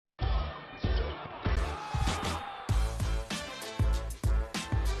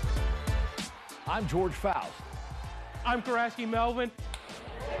I'm George Faust. I'm Karaski, Melvin.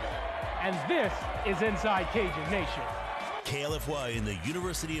 And this is Inside Cajun Nation. KLFY and the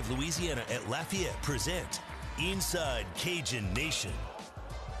University of Louisiana at Lafayette present Inside Cajun Nation.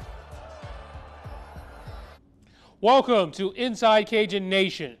 Welcome to Inside Cajun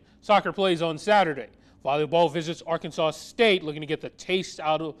Nation. Soccer plays on Saturday. Volleyball visits Arkansas State, looking to get the taste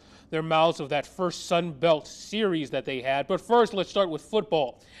out of their mouths of that first Sun Belt series that they had. But first, let's start with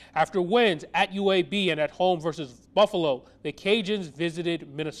football. After wins at UAB and at home versus Buffalo, the Cajuns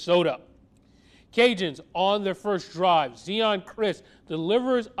visited Minnesota. Cajuns on their first drive. Zion Chris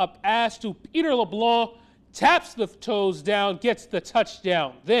delivers a pass to Peter LeBlanc, taps the toes down, gets the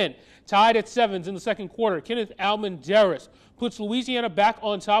touchdown. Then, tied at 7 in the second quarter, Kenneth Almendaris puts Louisiana back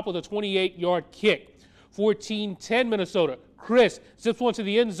on top with a 28-yard kick. 14-10 Minnesota. Chris zips one to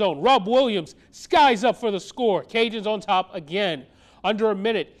the end zone. Rob Williams skies up for the score. Cajuns on top again. Under a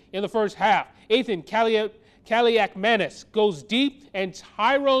minute in the first half, Ethan Kaliak-Manis goes deep, and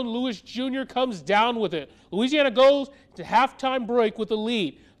Tyrone Lewis Jr. comes down with it. Louisiana goes to halftime break with the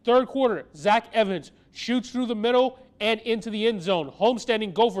lead. Third quarter, Zach Evans shoots through the middle and into the end zone.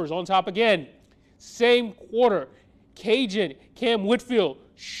 Homesteading Gophers on top again. Same quarter, Cajun Cam Whitfield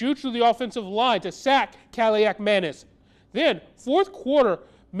shoots through the offensive line to sack Kaliak-Manis. Then, fourth quarter,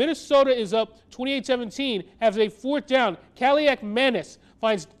 Minnesota is up 28-17, has a fourth down. Kaliak-Manis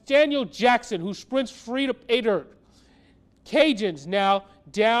finds Daniel Jackson, who sprints free to pay dirt. Cajuns now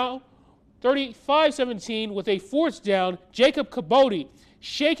down 35-17 with a fourth down. Jacob Cabote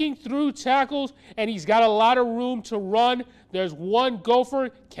shaking through tackles, and he's got a lot of room to run. There's one Gopher,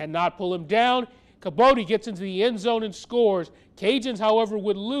 cannot pull him down. Cabote gets into the end zone and scores. Cajuns, however,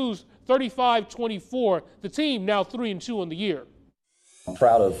 would lose 35-24. The team now 3-2 on the year. I'm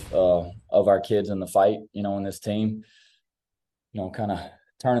proud of our kids in the fight, in this team, kind of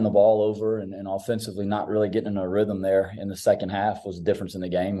turning the ball over and offensively not really getting in a rhythm there in the second half was a difference in the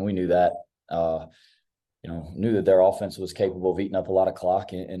game. And we knew that, knew that their offense was capable of eating up a lot of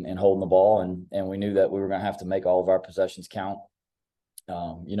clock and holding the ball. And we knew that we were going to have to make all of our possessions count.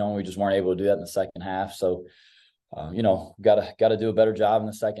 We just weren't able to do that in the second half. So, got to do a better job in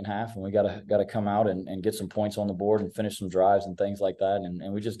the second half, and we got to come out and get some points on the board and finish some drives and things like that.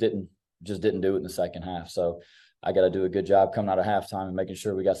 And we just didn't do it in the second half. So I got to do a good job coming out of halftime and making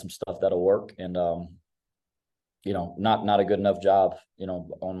sure we got some stuff that'll work. And, not a good enough job,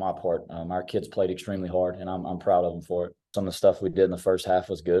 on my part. Our kids played extremely hard, and I'm proud of them for it. Some of the stuff we did in the first half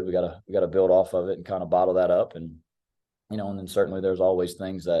was good. We got to build off of it and kind of bottle that up. And, and then certainly there's always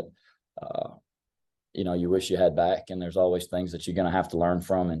things that, you wish you had back, and there's always things that you're going to have to learn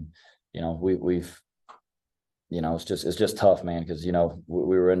from. And, we've it's just tough, man, because, we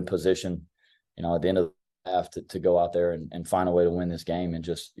were in position, at the end of the half to go out there and find a way to win this game. And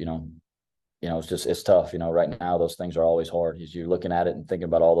just, it's tough. Right now, those things are always hard as you're looking at it and thinking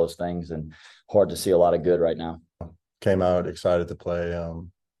about all those things, and hard to see a lot of good right now. Came out excited to play,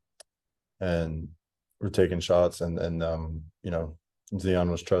 and we're taking shots, and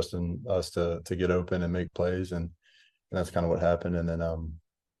Zion was trusting us to get open and make plays, and that's kind of what happened. And then,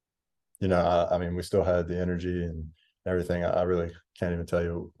 we still had the energy and everything. I really can't even tell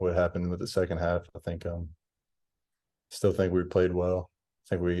you what happened with the second half. I think, still think we played well.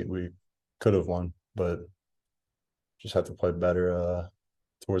 I think we could have won, but just have to play better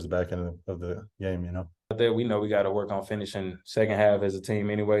towards the back end of the game, There, we know we got to work on finishing second half as a team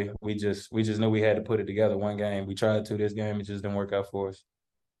anyway. We just knew we had to put it together one game. We tried to this game. It just didn't work out for us.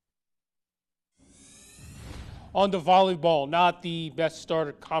 On to volleyball, not the best start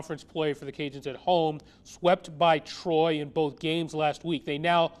of conference play for the Cajuns at home. Swept by Troy in both games last week. They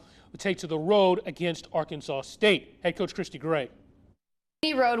now take to the road against Arkansas State. Head coach Christy Gray.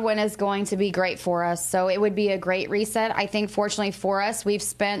 Any road win is going to be great for us, so it would be a great reset. I think fortunately for us, we've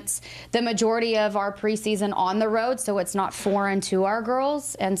spent the majority of our preseason on the road, so it's not foreign to our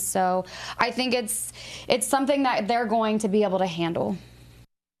girls, and so I think it's something that they're going to be able to handle.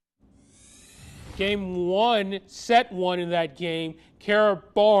 Game one, set one in that game, Kara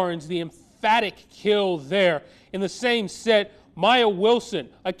Barnes, the emphatic kill there. In the same set, Maya Wilson,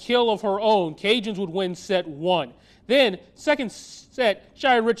 a kill of her own. Cajuns would win set one. Then, second set,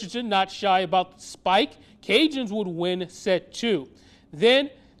 Shia Richardson, not shy about the spike. Cajuns would win set two. Then,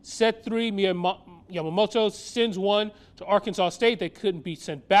 set three, Yamamoto sends one to Arkansas State. They couldn't be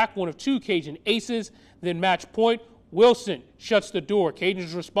sent back. One of two Cajun aces. Then, match point, Wilson shuts the door.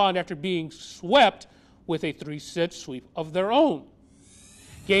 Cajuns respond after being swept with a three-set sweep of their own.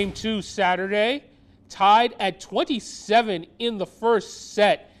 Game two, Saturday, tied at 27 in the first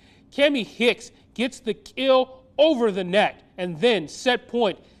set. Cammie Hicks gets the kill over the net, and then set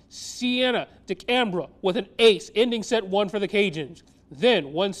point. Sienna DeCambra with an ace, ending set 1 for the Cajuns.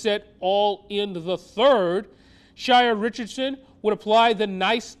 Then, 1 set all in the third. Shia Richardson would apply the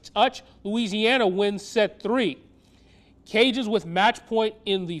nice touch. Louisiana wins set 3. Cajuns with match point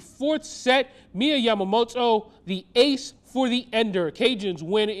in the 4th set. Mia Yamamoto, the ace for the ender. Cajuns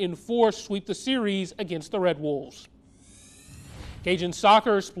win in 4, sweep the series against the Red Wolves. Cajun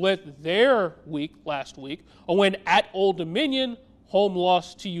soccer split their week last week. A win at Old Dominion, home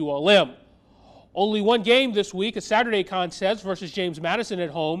loss to ULM. Only one game this week, a Saturday contest versus James Madison at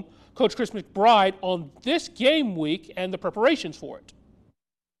home. Coach Chris McBride on this game week and the preparations for it.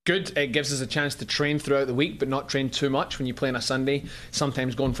 Good. It gives us a chance to train throughout the week, but not train too much when you play on a Sunday.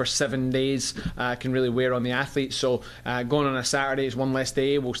 Sometimes going for 7 days can really wear on the athlete. So going on a Saturday is one less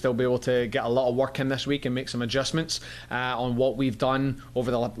day. We'll still be able to get a lot of work in this week and make some adjustments on what we've done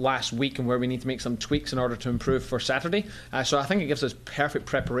over the last week and where we need to make some tweaks in order to improve for Saturday. So I think it gives us perfect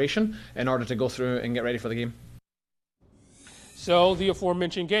preparation in order to go through and get ready for the game. So the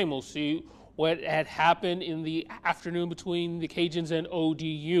aforementioned game, we'll see what had happened in the afternoon between the Cajuns and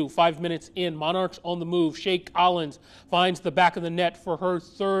ODU. 5 minutes in, Monarchs on the move. Shay Collins finds the back of the net for her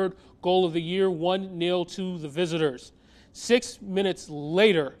 3rd goal of the year, 1-0 to the visitors. 6 minutes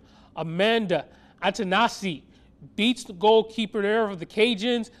later, Amanda Antanasi beats the goalkeeper there of the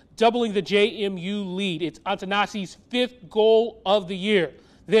Cajuns, doubling the JMU lead. It's Antanasi's 5th goal of the year.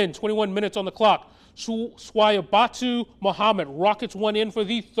 Then, 21 minutes on the clock, Swayabatu Muhammad rockets one in for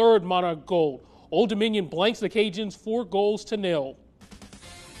the 3rd Monarch goal. Old Dominion blanks the Cajuns 4-0.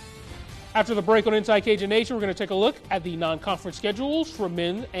 After the break on Inside Cajun Nation, we're going to take a look at the non-conference schedules for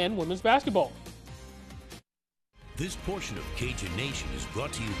men's and women's basketball. This portion of Cajun Nation is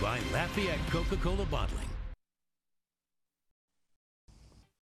brought to you by Lafayette Coca-Cola Bottling.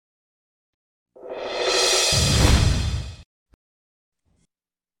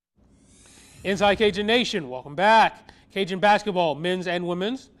 Inside Cajun Nation, welcome back. Cajun basketball, men's and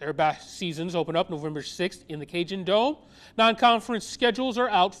women's, their seasons open up November 6th in the Cajun Dome. Non-conference schedules are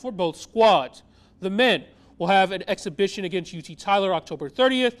out for both squads. The men will have an exhibition against UT Tyler October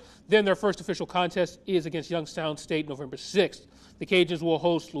 30th. Then their first official contest is against Youngstown State November 6th. The Cajuns will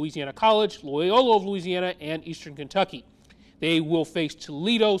host Louisiana College, Loyola of Louisiana, and Eastern Kentucky. They will face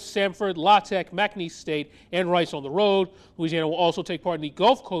Toledo, Samford, La Tech, McNeese State, and Rice on the road. Louisiana will also take part in the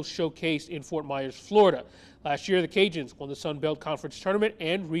Gulf Coast Showcase in Fort Myers, Florida. Last year, the Cajuns won the Sun Belt Conference Tournament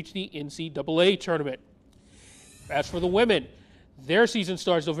and reached the NCAA Tournament. As for the women, their season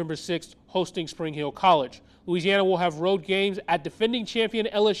starts November 6th, hosting Spring Hill College. Louisiana will have road games at defending champion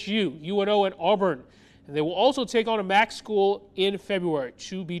LSU, UNO, and Auburn. And they will also take on a MAC school in February,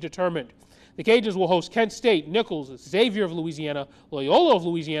 to be determined. The Cajuns will host Kent State, Nichols, Xavier of Louisiana, Loyola of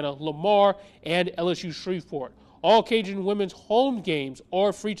Louisiana, Lamar, and LSU Shreveport. All Cajun women's home games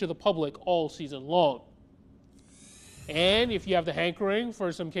are free to the public all season long. And if you have the hankering for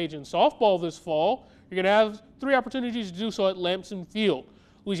some Cajun softball this fall, you're going to have 3 opportunities to do so at Lamson Field.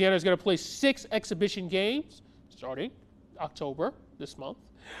 Louisiana is going to play 6 exhibition games starting October this month.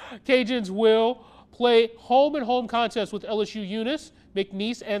 Cajuns will play home-and-home contests with LSU Eunice,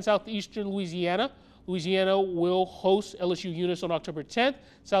 McNeese, and Southeastern Louisiana. Louisiana will host LSU Eunice on October 10th,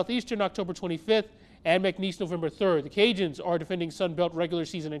 Southeastern October 25th, and McNeese November 3rd. The Cajuns are defending Sun Belt regular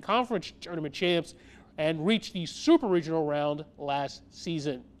season and conference tournament champs and reached the Super Regional round last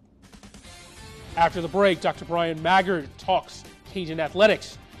season. After the break, Dr. Bryan Maggard talks Cajun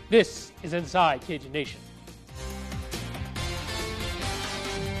athletics. This is Inside Cajun Nation.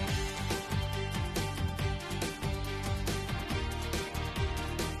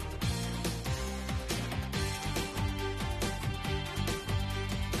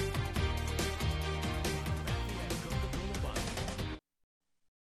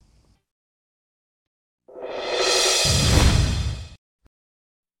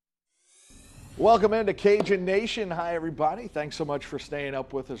 Welcome into Cajun Nation. Hi, everybody. Thanks so much for staying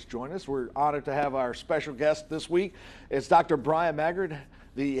up with us. Join us. We're honored to have our special guest this week. It's Dr. Bryan Maggard,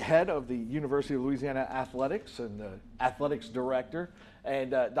 the head of the University of Louisiana Athletics and the athletics director.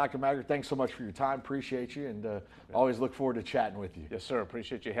 And Dr. Maggard, thanks so much for your time. Appreciate you, and always look forward to chatting with you. Yes, sir.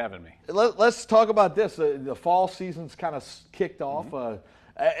 Appreciate you having me. Let's talk about this. The fall season's kind of kicked off.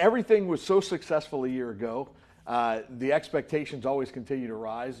 Everything was so successful a year ago. The expectations always continue to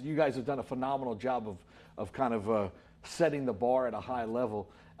rise. You guys have done a phenomenal job of kind of setting the bar at a high level.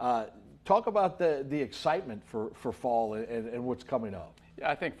 Talk about the excitement for fall and what's coming up. Yeah,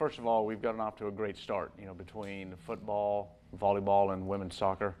 I think first of all, we've gotten off to a great start, between football, volleyball, and women's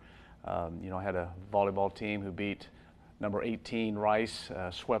soccer. I had a volleyball team who beat Number 18, Rice,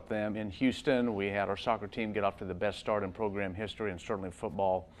 swept them in Houston. We had our soccer team get off to the best start in program history, and certainly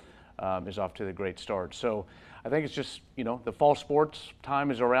football is off to the great start. So I think it's just, the fall sports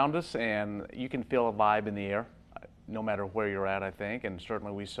time is around us, and you can feel a vibe in the air no matter where you're at, I think. And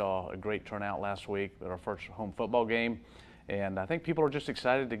certainly we saw a great turnout last week at our first home football game. And I think people are just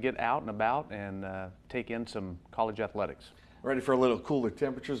excited to get out and about and take in some college athletics. Ready for a little cooler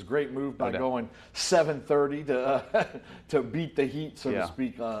temperatures. Great move by going 7:30 to beat the heat, so to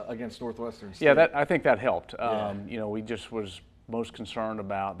speak, against Northwestern State. Yeah, I think that helped. We just was most concerned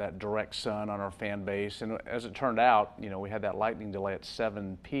about that direct sun on our fan base. And as it turned out, we had that lightning delay at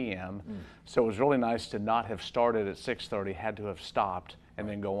 7 p.m. So it was really nice to not have started at 6:30, had to have stopped and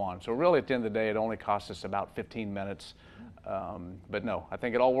then go on. So really at the end of the day, it only cost us about 15 minutes. But no, I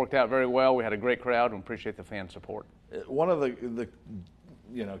think it all worked out very well. We had a great crowd and appreciate the fan support. One of the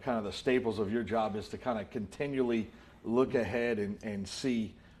kind of the staples of your job is to kind of continually look ahead and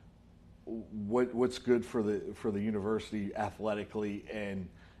see what's good for the university athletically, and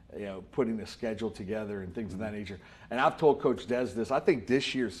putting the schedule together and things of that nature. And I've told Coach Des this. I think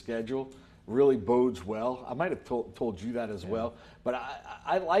this year's schedule really bodes well. I might have told you that as well. But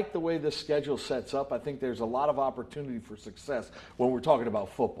I like the way this schedule sets up. I think there's a lot of opportunity for success when we're talking about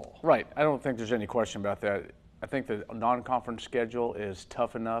football. Right. I don't think there's any question about that. I think the non-conference schedule is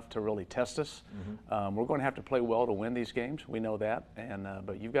tough enough to really test us. We're going to have to play well to win these games. We know that. And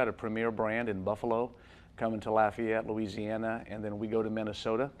but you've got a premier brand in Buffalo coming to Lafayette, Louisiana, and then we go to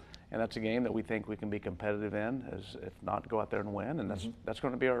Minnesota. And that's a game that we think we can be competitive in, if not go out there and win. And that's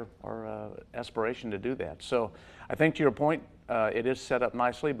going to be our aspiration to do that. So I think to your point, it is set up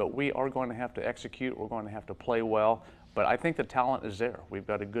nicely, but we are going to have to execute. We're going to have to play well. But I think the talent is there. We've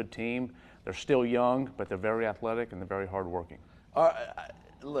got a good team. They're still young, but they're very athletic and they're very hardworking.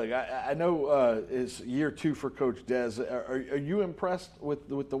 Look, I know it's year 2 for Coach Des. Are you impressed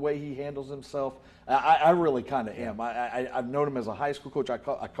with the way he handles himself? I really kind of am. I've known him as a high school coach. I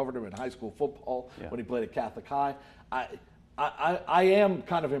covered him in high school football when he played at Catholic High. I am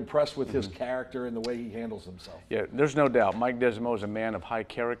kind of impressed with his character and the way he handles himself. Yeah, there's no doubt. Mike Desimo is a man of high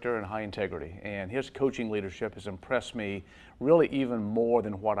character and high integrity, and his coaching leadership has impressed me really even more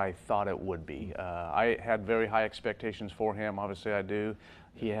than what I thought it would be. I had very high expectations for him. Obviously, I do.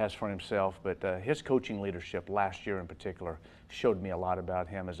 He has for himself, but his coaching leadership last year in particular showed me a lot about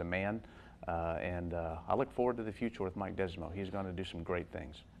him as a man, and I look forward to the future with Mike Desimo. He's going to do some great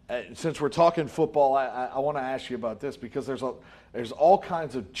things. Since we're talking football, I want to ask you about this, because there's all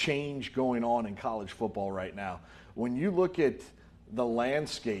kinds of change going on in college football right now. When you look at the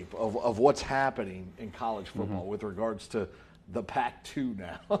landscape of what's happening in college football with regards to the Pac-2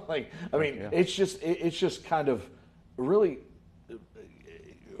 now, it's just kind of really,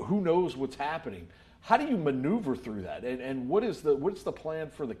 who knows what's happening. How do you maneuver through that? And what's the plan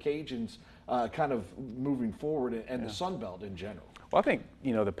for the Cajuns kind of moving forward, and the Sun Belt in general? Well, I think,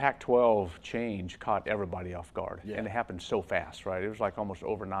 the Pac-12 change caught everybody off guard, and it happened so fast, right? It was like almost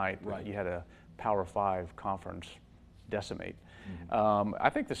overnight. Right. You had a Power 5 conference decimate. I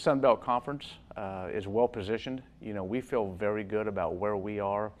think the Sun Belt Conference is well positioned. We feel very good about where we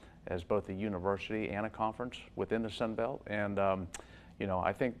are as both a university and a conference within the Sun Belt, and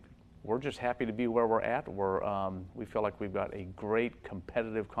I think we're just happy to be where we're at. We feel like we've got a great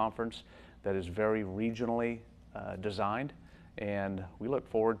competitive conference that is very regionally designed. And we look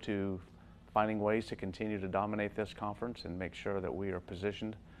forward to finding ways to continue to dominate this conference and make sure that we are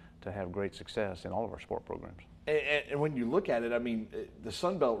positioned to have great success in all of our sport programs. And when you look at it, the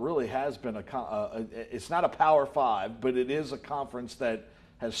Sun Belt really has been it's not a Power 5, but it is a conference that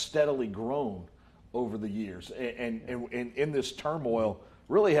has steadily grown over the years. And in this turmoil,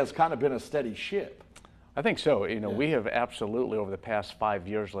 really has kind of been a steady ship. I think so. We have absolutely, over the past 5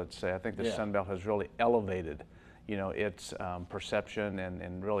 years, let's say, I think the Sun Belt has really elevated its perception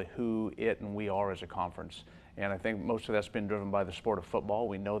and really who it and we are as a conference. And I think most of that's been driven by the sport of football.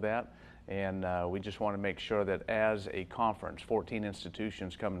 We know that. And we just want to make sure that as a conference, 14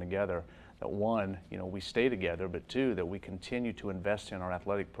 institutions coming together, that one, we stay together, but two, that we continue to invest in our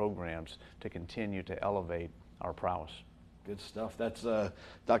athletic programs to continue to elevate our prowess. Good stuff. That's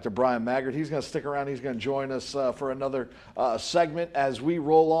Dr. Bryan Maggard. He's going to stick around. He's going to join us for another segment as we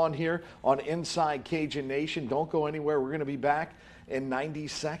roll on here on Inside Cajun Nation. Don't go anywhere. We're going to be back in 90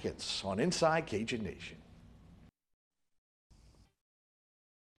 seconds on Inside Cajun Nation.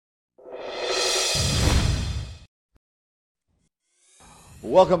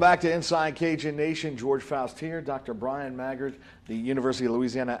 Welcome back to Inside Cajun Nation. George Faust here. Dr. Bryan Maggard, the University of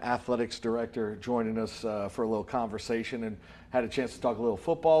Louisiana Athletics Director, joining us for a little conversation, and had a chance to talk a little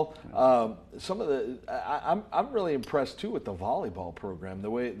football. I'm really impressed too with the volleyball program,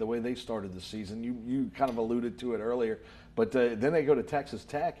 the way they started the season. You kind of alluded to it earlier, but then they go to Texas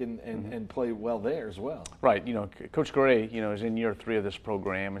Tech and play well there as well. Right. Coach Gray, is in year 3 of this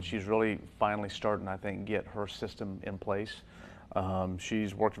program, and she's really finally starting, I think, get her system in place.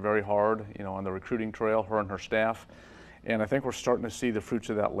 She's worked very hard, on the recruiting trail, her and her staff, and I think we're starting to see the fruits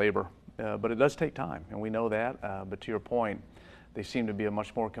of that labor. But it does take time, and we know that. But to your point, they seem to be a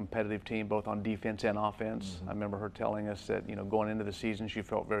much more competitive team, both on defense and offense. I remember her telling us that, going into the season, she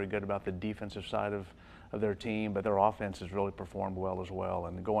felt very good about the defensive side of their team, but their offense has really performed well as well.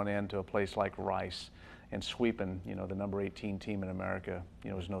 And going into a place like Rice and sweeping, the number 18 team in America,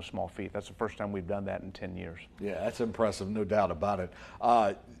 is no small feat. That's the first time we've done that in 10 years. Yeah, that's impressive, no doubt about it.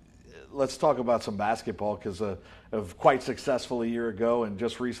 Let's talk about some basketball, because of quite successful a year ago, and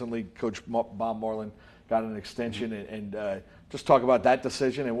just recently, Coach Bob Moreland got an extension, and just talk about that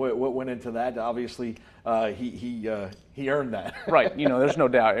decision and what went into that. Obviously, he earned that. Right. There's no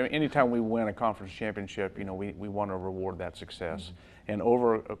doubt. Anytime we win a conference championship, we want to reward that success. And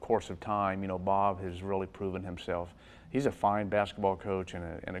over a course of time, Bob has really proven himself. He's a fine basketball coach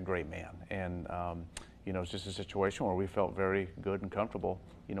and a great man. And it's just a situation where we felt very good and comfortable,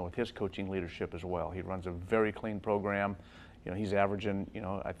 with his coaching leadership as well. He runs a very clean program. He's averaging,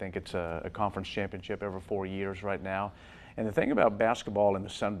 I think it's a conference championship every 4 years right now. And the thing about basketball in the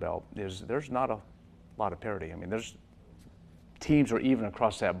Sun Belt is there's not a lot of parity. There's teams are even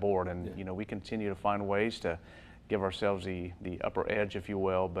across that board, and we continue to find ways to give ourselves the upper edge, if you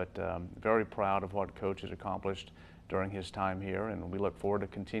will. But very proud of what Coach has accomplished during his time here, and we look forward to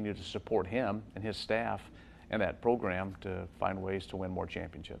continue to support him and his staff and that program to find ways to win more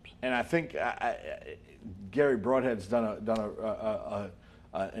championships. And I think Gary Broadhead's done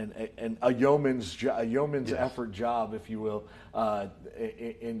a yeoman's effort job, if you will,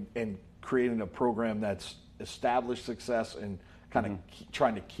 in creating a program that's established success and kind of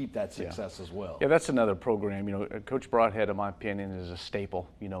trying to keep that success as well. Yeah, that's another program. Coach Broadhead, in my opinion, is a staple.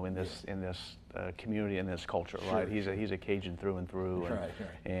 In this community, in this culture. Sure, right? He's a Cajun through and through, and, right.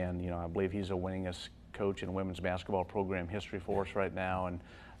 And I believe he's the winningest coach in women's basketball program history for us right now.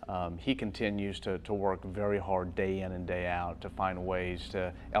 And he continues to work very hard day in and day out to find ways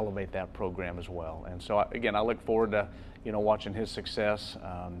to elevate that program as well. And so, again, I look forward to watching his success.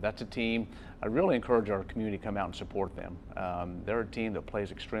 That's a team. I really encourage our community to come out and support them. They're a team that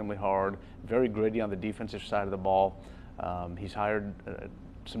plays extremely hard, very gritty on the defensive side of the ball. He's hired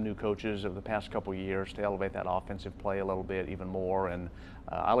some new coaches over the past couple of years to elevate that offensive play a little bit even more. And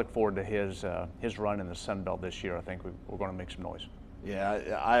I look forward to his run in the Sun Belt this year. I think we're going to make some noise.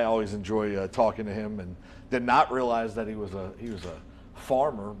 Yeah, I always enjoy talking to him, and did not realize that he was a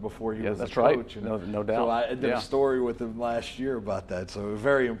farmer before he was a coach. Right. No doubt. So I did a story with him last year about that, so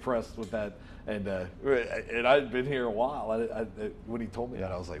very impressed with that. And I'd been here a while. When he told me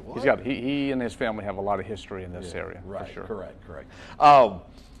that, I was like, what? He and his family have a lot of history in this area, right, for sure. Correct.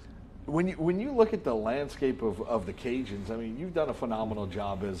 When you look at the landscape of the Cajuns, you've done a phenomenal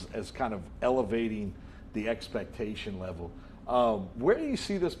job as kind of elevating the expectation level. Where do you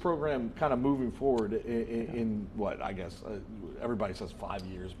see this program kind of moving forward in what, I guess, everybody says 5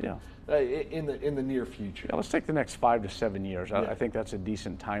 years, but in the near future? Yeah, let's take the next 5 to 7 years. Yeah. I think that's a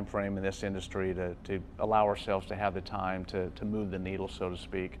decent time frame in this industry to allow ourselves to have the time to move the needle, so to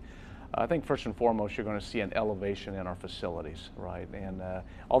speak. I think first and foremost, you're going to see an elevation in our facilities, right? And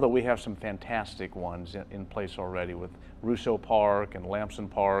although we have some fantastic ones in place already with Russo Park and Lamson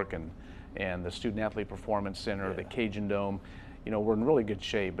Park and the Student Athlete Performance Center, the Cajun Dome, we're in really good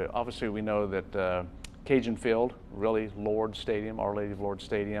shape. But obviously we know that Cajun Field, really Lord Stadium, Our Lady of Lord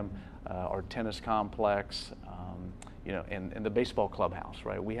Stadium, our tennis complex, and the baseball clubhouse,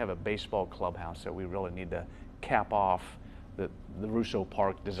 right? We have a baseball clubhouse that we really need to cap off the Russo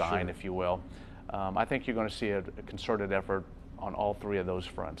Park design, if you will. I think you're going to see a concerted effort on all 3 of those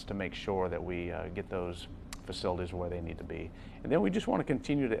fronts to make sure that we get those facilities where they need to be. And then we just want to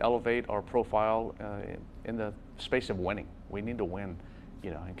continue to elevate our profile in the space of winning. We need to win,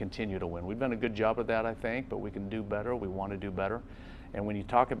 and continue to win. We've done a good job of that, I think, but we can do better. We want to do better. And when you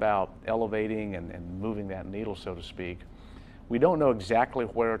talk about elevating and moving that needle, so to speak, we don't know exactly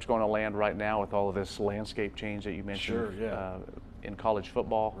where it's going to land right now with all of this landscape change that you mentioned in college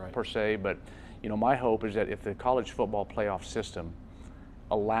football, per se. But, my hope is that if the college football playoff system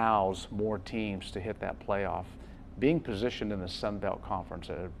allows more teams to hit that playoff, being positioned in the Sun Belt Conference,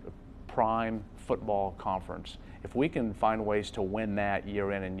 a prime football conference, if we can find ways to win that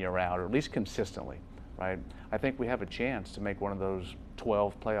year in and year out, or at least consistently, right, I think we have a chance to make one of those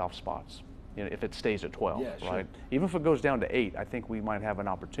 12 playoff spots. You know, if it stays at 12, yeah, sure. right? Even if it goes down to 8, I think we might have an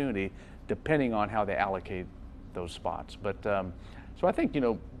opportunity, depending on how they allocate those spots. But so I think, you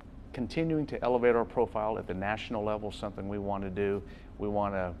know, continuing to elevate our profile at the national level is something we want to do. We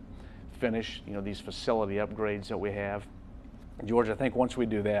want to finish, you know, these facility upgrades that we have. George, I think once we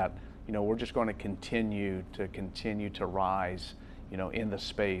do that, you know, we're just going to continue to rise, you know, in the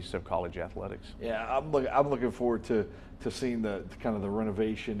space of college athletics. Yeah, I'm looking forward to seeing the kind of the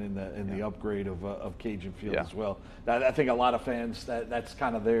renovation and the upgrade of Cajun Field as well. I think a lot of fans that's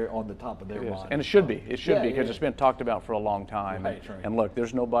kind of there on the top of their mind. And it should be. It should be, because it's been talked about for a long time. Right. And look,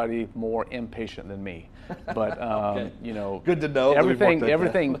 there's nobody more impatient than me. But okay. you know, good to know.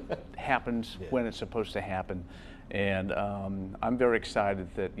 Everything happens when it's supposed to happen. And I'm very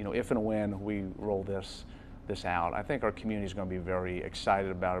excited that, you know, if and when we roll this out, I think our community is going to be very excited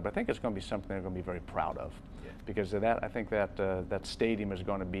about it. But I think it's going to be something they're going to be very proud of. Because of that, I think that that stadium is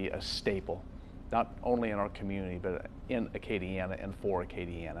going to be a staple, not only in our community, but in Acadiana and for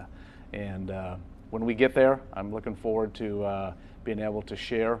Acadiana. And when we get there, I'm looking forward to being able to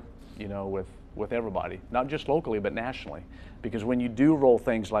share, you know, with everybody, not just locally, but nationally. Because when you do roll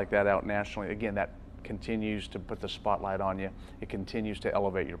things like that out nationally, again, that continues to put the spotlight on you. It continues to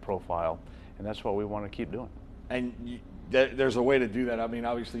elevate your profile. And that's what we want to keep doing. And there's a way to do that. I mean,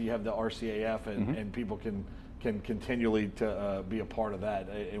 obviously you have the RCAF, and people can continually to be a part of that.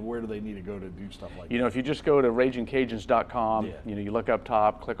 And where do they need to go to do stuff like that? You know, if you just go to ragingcajuns.com, you know, you look up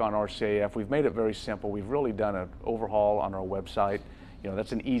top, click on RCAF. We've made it very simple. We've really done an overhaul on our website. You know,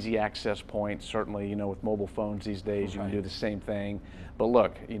 that's an easy access point. Certainly, you know, with mobile phones these days, you can do the same thing. But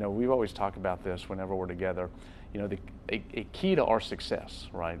look, you know, we've always talked about this whenever we're together. You know, a key to our success,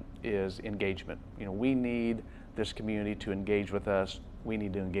 right, is engagement. You know, we need this community to engage with us. We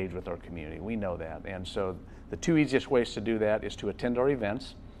need to engage with our community. We know that. And so the two easiest ways to do that is to attend our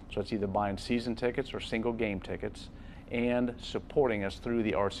events. So it's either buying season tickets or single game tickets, and supporting us through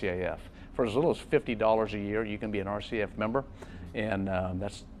the RCAF. For as little as $50 a year, you can be an RCAF member, and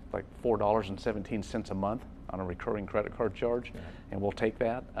that's like $4.17 a month on a recurring credit card charge, and we'll take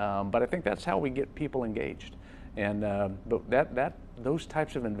that. But I think that's how we get people engaged. And but those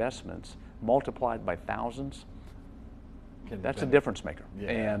types of investments multiplied by thousands, that's a difference maker.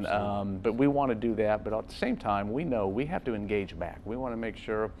 And but we want to do that, but at the same time, we know we have to engage back. We want to make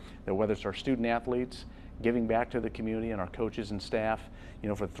sure that whether it's our student athletes giving back to the community and our coaches and staff, you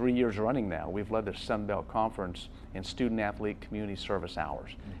know, for 3 years running now, we've led the Sun Belt Conference in student athlete community service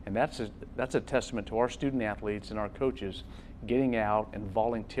hours. And that's a testament to our student athletes and our coaches getting out and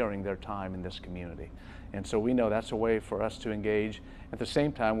volunteering their time in this community. And so we know that's a way for us to engage. At the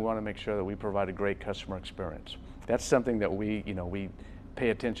same time, we want to make sure that we provide a great customer experience. That's something that we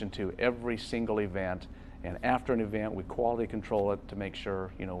pay attention to every single event. And after an event, we quality control it to make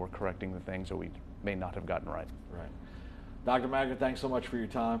sure, you know, we're correcting the things that we may not have gotten right. Right. Dr. Maggard, thanks so much for your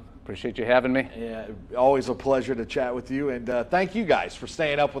time. Appreciate you having me. Yeah, always a pleasure to chat with you. And thank you guys for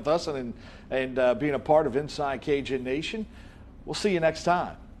staying up with us and being a part of Inside Cajun Nation. We'll see you next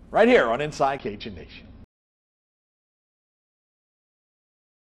time, right here on Inside Cajun Nation.